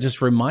want to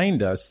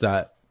remind us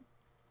that,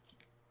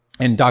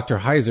 and Dr.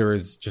 Heiser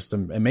is just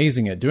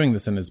amazing at doing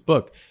this in his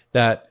book,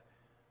 that,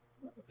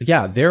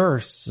 yeah, there are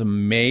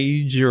some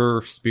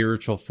major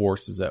spiritual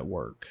forces at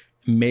work,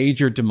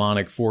 major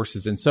demonic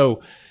forces. And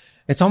so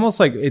it's almost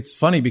like, it's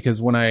funny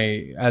because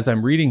as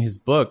I'm reading his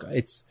book,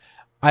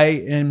 I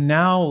am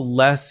now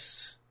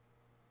less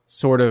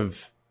sort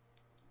of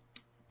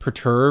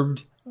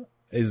perturbed,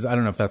 I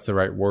don't know if that's the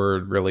right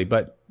word really,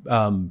 but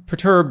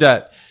perturbed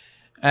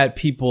at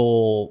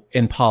people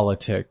in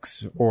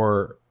politics,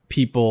 or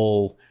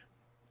people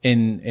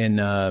in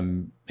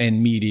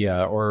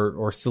media,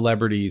 or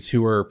celebrities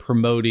who are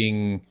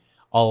promoting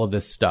all of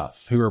this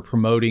stuff, who are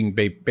promoting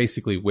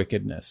basically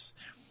wickedness.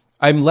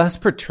 I'm less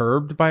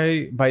perturbed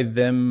by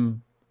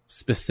them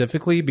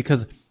specifically,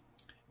 because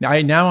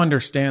I now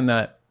understand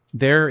that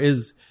there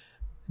is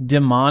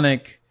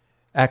demonic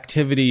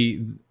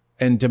activity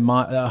and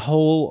a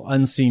whole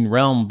unseen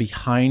realm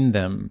behind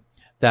them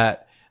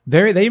that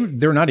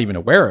they're not even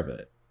aware of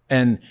it.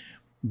 And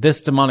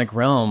this demonic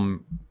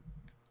realm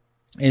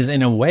is,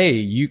 in a way,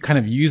 you kind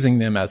of using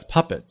them as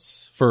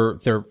puppets for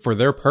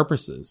their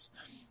purposes,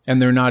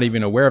 and they're not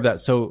even aware of that.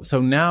 So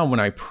now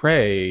when I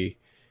pray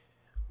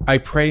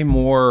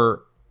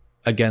more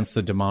against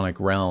the demonic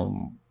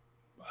realm,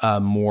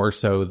 more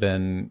so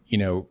than,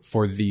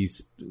 for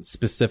these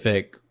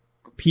specific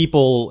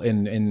people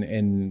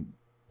in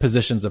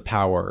positions of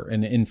power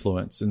and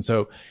influence. And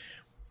so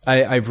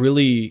I've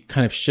really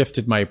kind of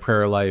shifted my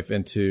prayer life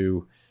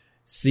into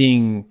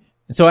seeing.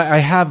 And so I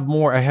have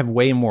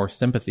way more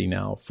sympathy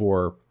now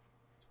for,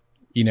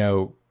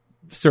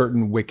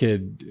 certain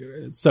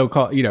wicked,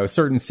 so-called,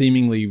 certain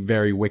seemingly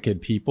very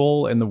wicked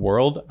people in the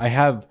world. I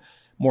have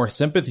more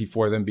sympathy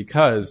for them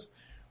because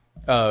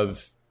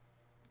of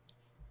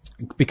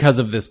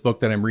this book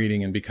that I'm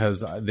reading, and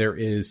because there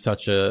is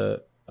such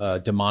a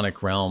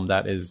demonic realm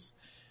that is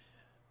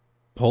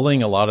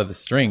pulling a lot of the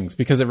strings.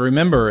 Because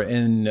remember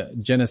in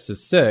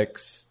Genesis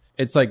 6,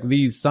 it's like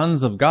these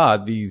sons of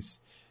God, these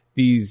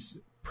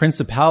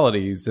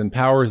principalities and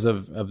powers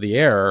of the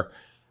air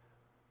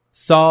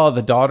saw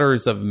the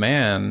daughters of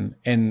man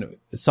and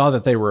saw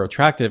that they were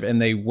attractive,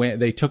 and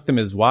they took them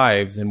as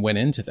wives and went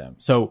into them.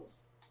 So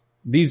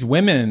these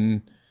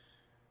women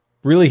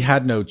really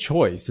had no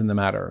choice in the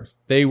matter.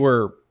 They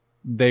were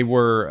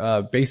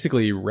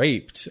basically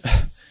raped.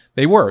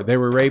 They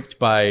were raped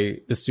by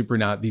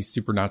these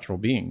supernatural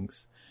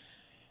beings.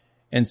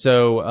 And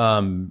so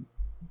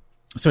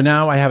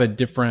now I have a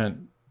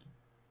different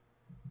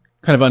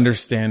kind of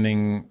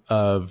understanding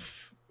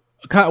of,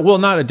 well,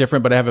 not a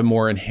different, but I have a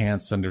more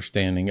enhanced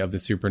understanding of the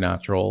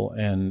supernatural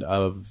and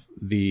of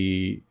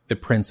the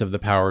prince of the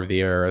power of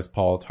the air, as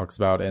Paul talks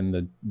about,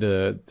 and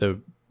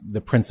the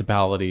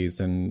principalities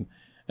and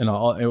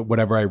all,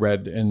 whatever I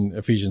read in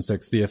Ephesians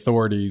 6, the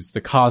authorities,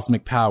 the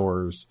cosmic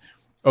powers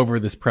over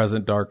this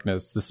present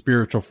darkness, the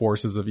spiritual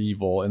forces of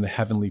evil in the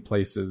heavenly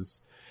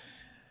places.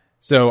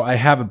 So I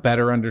have a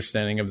better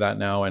understanding of that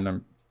now,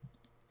 and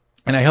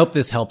I hope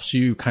this helps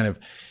you kind of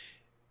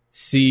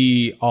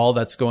see all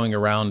that's going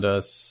around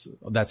us,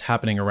 that's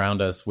happening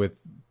around us with,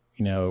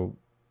 with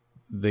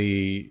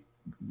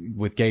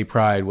gay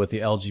pride, with the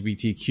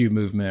LGBTQ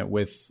movement,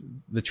 with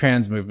the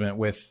trans movement,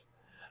 with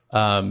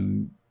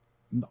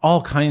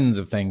all kinds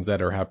of things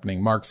that are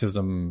happening,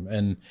 Marxism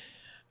and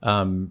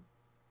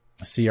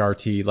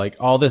CRT, like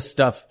all this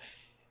stuff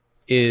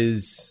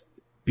is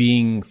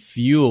being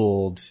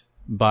fueled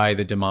by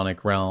the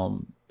demonic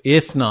realm,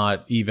 if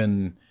not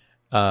even,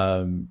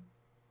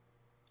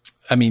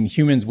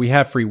 humans, we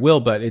have free will,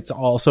 but it's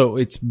also,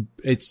 it's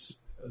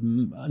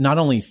not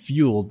only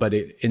fueled, but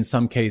in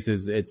some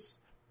cases it's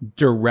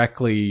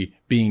directly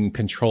being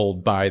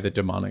controlled by the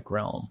demonic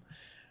realm,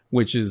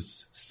 which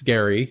is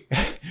scary.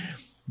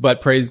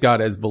 But praise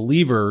God, as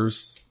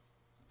believers,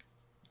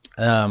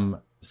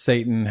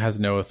 Satan has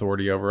no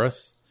authority over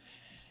us,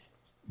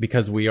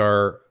 because we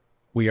are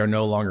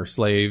no longer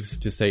slaves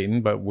to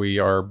Satan, but we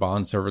are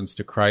bondservants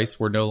to Christ.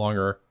 We're no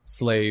longer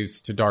slaves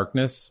to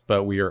darkness,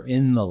 but we are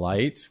in the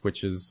light,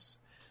 which is,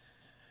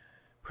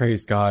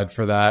 praise God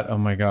for that. Oh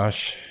my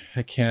gosh,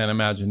 I can't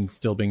imagine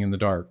still being in the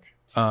dark.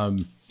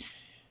 And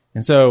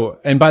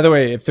by the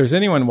way, if there's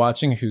anyone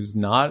watching who's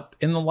not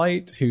in the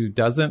light, who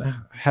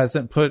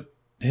hasn't put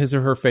his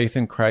or her faith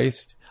in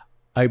Christ,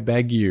 I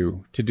beg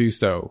you to do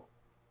so,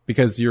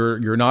 because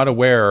you're not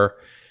aware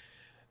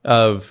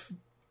of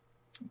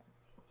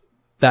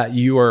that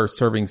you are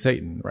serving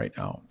Satan right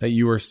now, that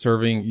you're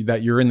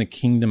in the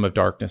kingdom of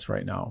darkness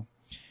right now.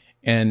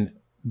 And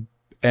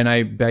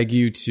I beg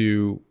you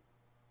to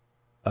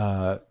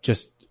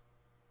just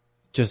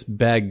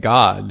beg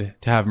God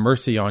to have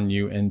mercy on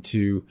you and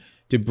to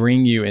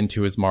bring you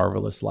into his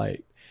marvelous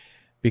light,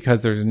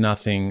 because there's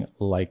nothing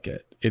like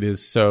it. It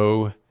is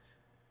so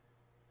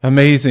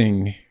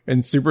amazing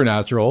and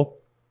supernatural.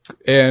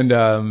 And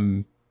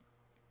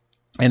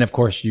of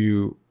course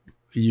you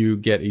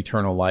get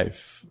eternal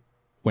life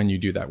when you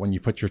do that, when you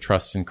put your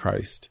trust in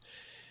Christ.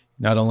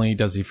 Not only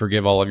does he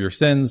forgive all of your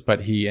sins,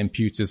 but he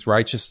imputes his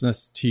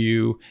righteousness to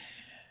you.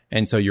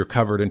 And so you're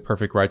covered in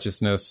perfect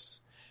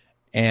righteousness,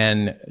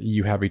 and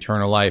you have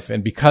eternal life.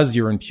 And because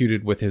you're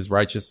imputed with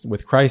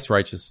with Christ's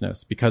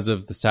righteousness, because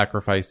of the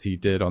sacrifice he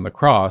did on the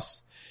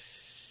cross,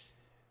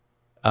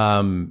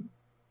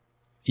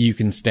 you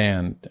can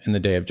stand in the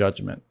day of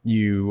judgment.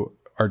 You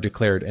are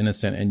declared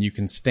innocent, and you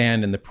can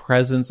stand in the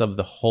presence of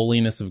the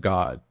holiness of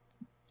God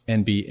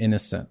and be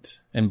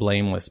innocent and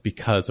blameless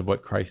because of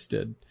what Christ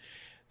did.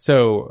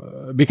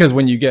 So, because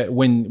when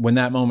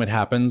that moment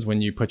happens,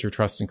 when you put your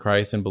trust in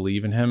Christ and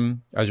believe in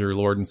him as your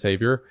Lord and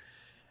Savior,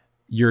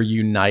 you're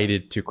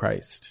united to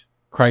Christ.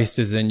 Christ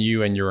is in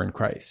you and you're in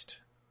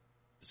Christ.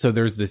 So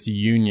there's this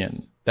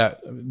union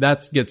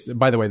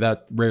by the way,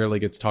 that rarely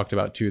gets talked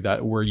about too,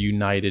 that we're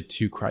united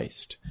to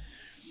Christ.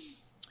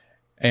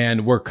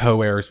 And we're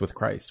co-heirs with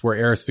Christ. We're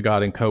heirs to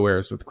God and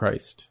co-heirs with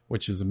Christ,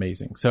 which is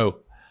amazing. So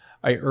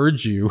I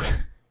urge you,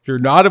 if you're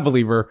not a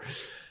believer,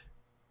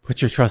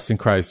 put your trust in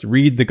Christ.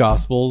 Read the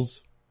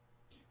Gospels.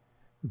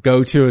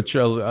 Go to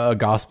a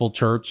gospel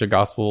church, a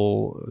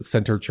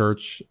gospel-centered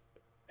church,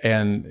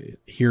 and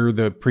hear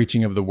the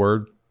preaching of the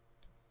word.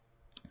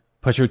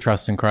 Put your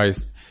trust in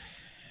Christ.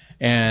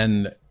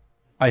 And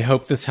I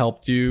hope this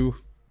helped you.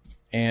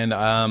 And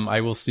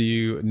I will see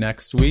you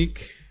next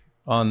week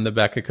on the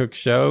Becca Cook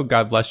Show.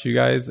 God bless you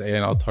guys,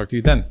 and I'll talk to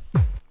you then.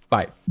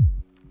 Bye.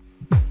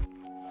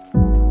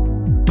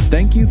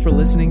 Thank you for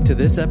listening to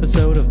this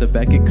episode of The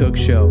Beckett Cook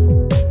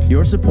Show.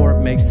 Your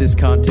support makes this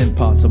content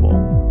possible.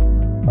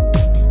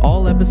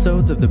 All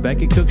episodes of The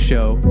Beckett Cook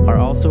Show are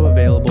also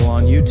available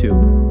on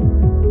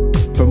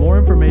YouTube. For more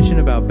information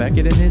about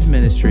Beckett and his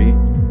ministry,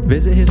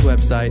 visit his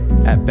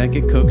website at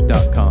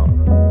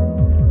beckettcook.com.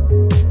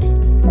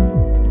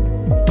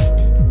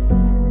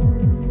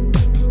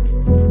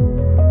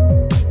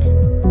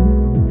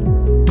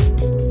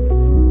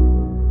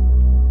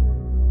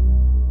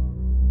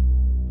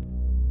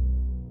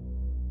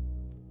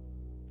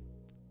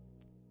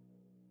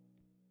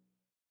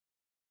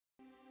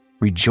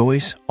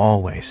 Rejoice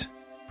always.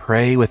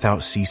 Pray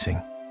without ceasing.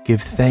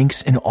 Give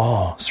thanks in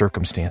all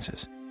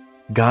circumstances.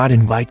 God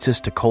invites us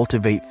to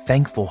cultivate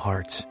thankful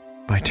hearts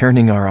by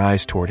turning our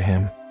eyes toward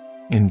Him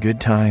in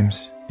good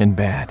times and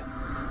bad.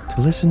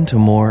 To listen to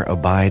more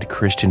Abide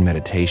Christian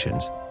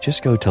Meditations,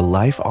 just go to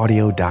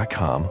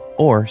lifeaudio.com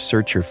or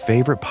search your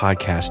favorite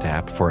podcast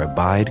app for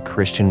Abide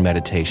Christian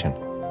Meditation.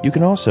 You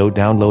can also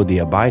download the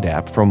Abide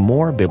app for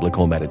more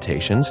biblical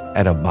meditations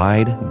at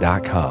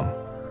abide.com.